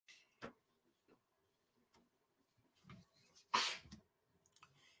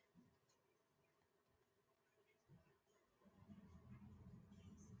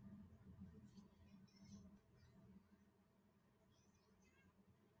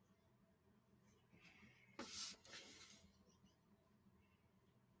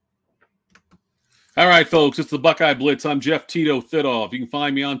All right, folks, it's the Buckeye Blitz. I'm Jeff Tito Thidoff. You can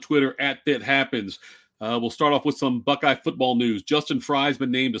find me on Twitter at ThitHappens. We'll start off with some Buckeye football news. Justin Fry's been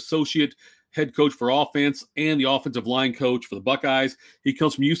named associate head coach for offense and the offensive line coach for the Buckeyes. He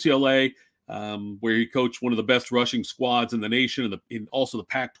comes from UCLA, where he coached one of the best rushing squads in the nation and also the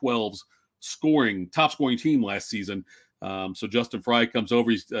Pac-12's top scoring team last season. So Justin Fry comes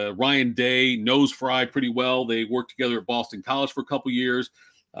over. Ryan Day knows Fry pretty well. They worked together at Boston College for a couple years,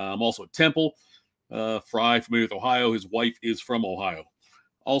 also at Temple. Fry, familiar with Ohio. His wife is from Ohio.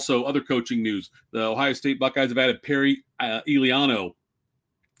 Also, other coaching news. The Ohio State Buckeyes have added Perry Eliano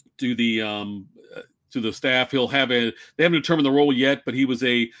to the staff. They haven't determined the role yet, but he was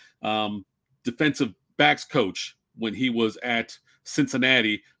a defensive backs coach when he was at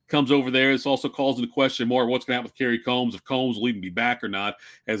Cincinnati. Comes over there. This also calls into question more what's going to happen with Kerry Combs, if Combs will even be back or not,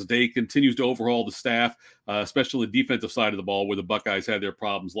 as Day continues to overhaul the staff, especially the defensive side of the ball, where the Buckeyes had their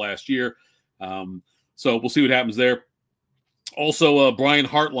problems last year. So we'll see what happens there. Also, Brian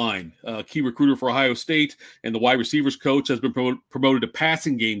Hartline, key recruiter for Ohio State and the wide receivers coach, has been promoted to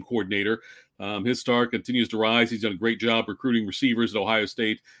passing game coordinator. His star continues to rise. He's done a great job recruiting receivers at Ohio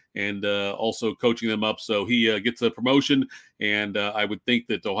State and also coaching them up. So he gets a promotion, and I would think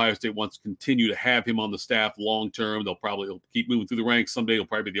that Ohio State wants to continue to have him on the staff long term. He'll keep moving through the ranks. Someday he'll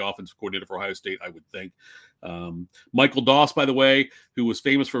probably be the offensive coordinator for Ohio State, I would think. Michael Doss, by the way, who was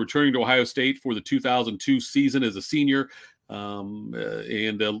famous for returning to Ohio State for the 2002 season as a senior,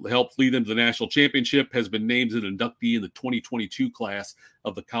 and helped lead them to the national championship, has been named as an inductee in the 2022 class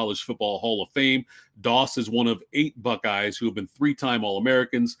of the College Football Hall of Fame. Doss is one of 8 Buckeyes who have been 3-time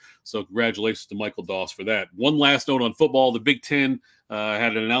All-Americans, so congratulations to Michael Doss for that. One last note on football. The Big Ten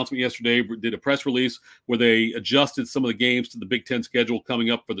had an announcement yesterday, did a press release where they adjusted some of the games to the Big Ten schedule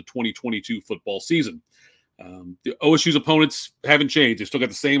coming up for the 2022 football season. The OSU's opponents haven't changed. They've still got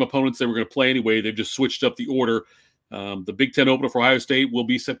the same opponents they were going to play anyway. They've just switched up the order. The Big Ten opener for Ohio State will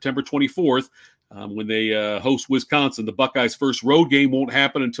be September 24th when they host Wisconsin. The Buckeyes' first road game won't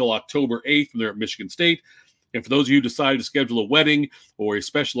happen until October 8th when they're at Michigan State. And for those of you who decided to schedule a wedding or a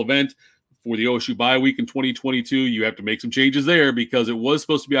special event for the OSU bye week in 2022, you have to make some changes there because it was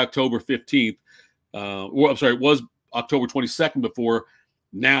supposed to be October 15th. It was October 22nd before.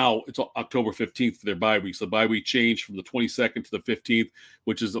 Now it's October 15th for their bye week. So the bye week changed from the 22nd to the 15th,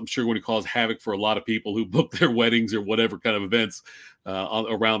 which is, I'm sure, going to cause havoc for a lot of people who book their weddings or whatever kind of events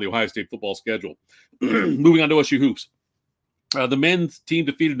around the Ohio State football schedule. Moving on to OSU hoops. The men's team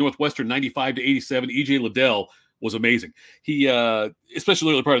defeated Northwestern 95-87. E.J. Liddell was amazing. He, especially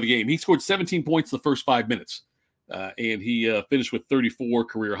the early part of the game, he scored 17 points in the first 5 minutes, and he finished with 34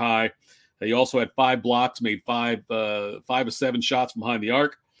 career high. He also had 5 blocks, made 5 of 7 shots from behind the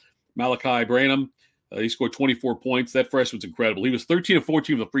arc. Malachi Branham, he scored 24 points. That freshman's incredible. He was 13 of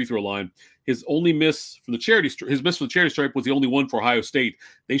 14 from the free throw line. His miss from the charity stripe was the only one for Ohio State.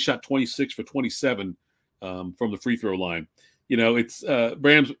 They shot 26 for 27 from the free throw line. You know,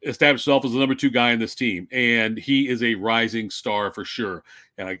 Branham's established himself as the number 2 guy in this team, and he is a rising star for sure.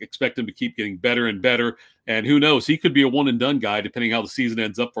 And I expect him to keep getting better and better. And who knows, he could be a one-and-done guy depending how the season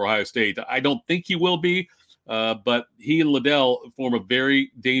ends up for Ohio State. I don't think he will be, but he and Liddell form a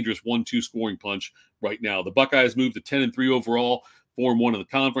very dangerous 1-2 scoring punch right now. The Buckeyes moved to 10-3 overall, 4-1 in the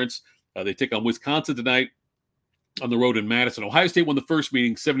conference. They take on Wisconsin tonight on the road in Madison. Ohio State won the first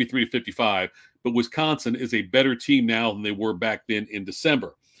meeting 73-55, but Wisconsin is a better team now than they were back then in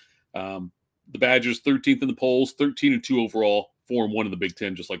December. The Badgers 13th in the polls, 13-2 overall, 4-1 in the Big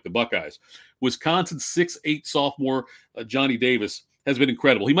Ten, just like the Buckeyes. Wisconsin's 6'8" sophomore Johnny Davis has been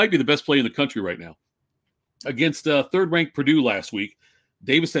incredible. He might be the best player in the country right now. Against third-ranked Purdue last week,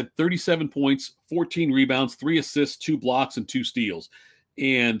 Davis had 37 points, 14 rebounds, 3 assists, 2 blocks, and 2 steals.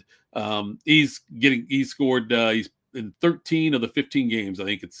 And he's in 13 of the 15 games. I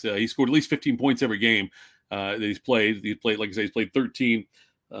think he scored at least 15 points every game that he's played. Like I say, he's played 13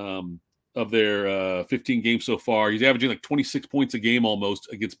 of their 15 games so far. He's averaging like 26 points a game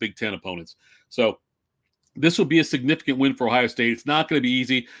almost against Big Ten opponents. So this will be a significant win for Ohio State. It's not going to be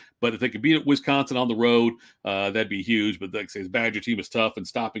easy, but if they could beat Wisconsin on the road, that'd be huge. But like I say, his Badger team is tough, and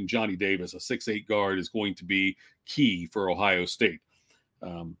stopping Johnny Davis, a 6'8" guard, is going to be key for Ohio State.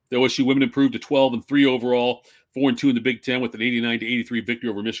 The OSU women improved to 12-3 overall, 4-2 in the Big Ten with an 89-83 victory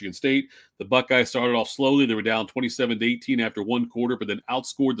over Michigan State. The Buckeyes started off slowly. They were down 27-18 after one quarter, but then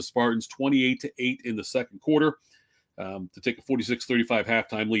outscored the Spartans 28-8 in the second quarter to take a 46-35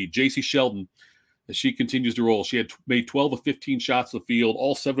 halftime lead. J.C. Sheldon, as she continues to roll, she had made 12 of 15 shots in the field,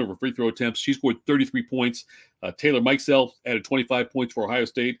 all 7 of her free throw attempts. She scored 33 points. Taylor Mikesell added 25 points for Ohio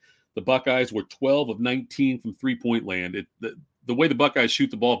State. The Buckeyes were 12 of 19 from three-point land. The the way the Buckeyes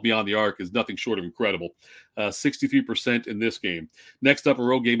shoot the ball beyond the arc is nothing short of incredible. 63% in this game. Next up, a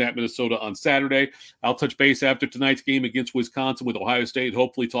road game at Minnesota on Saturday. I'll touch base after tonight's game against Wisconsin with Ohio State,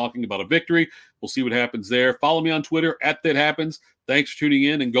 hopefully talking about a victory. We'll see what happens there. Follow me on Twitter at ThatHappens. Thanks for tuning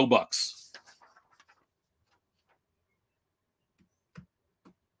in, and go Bucks.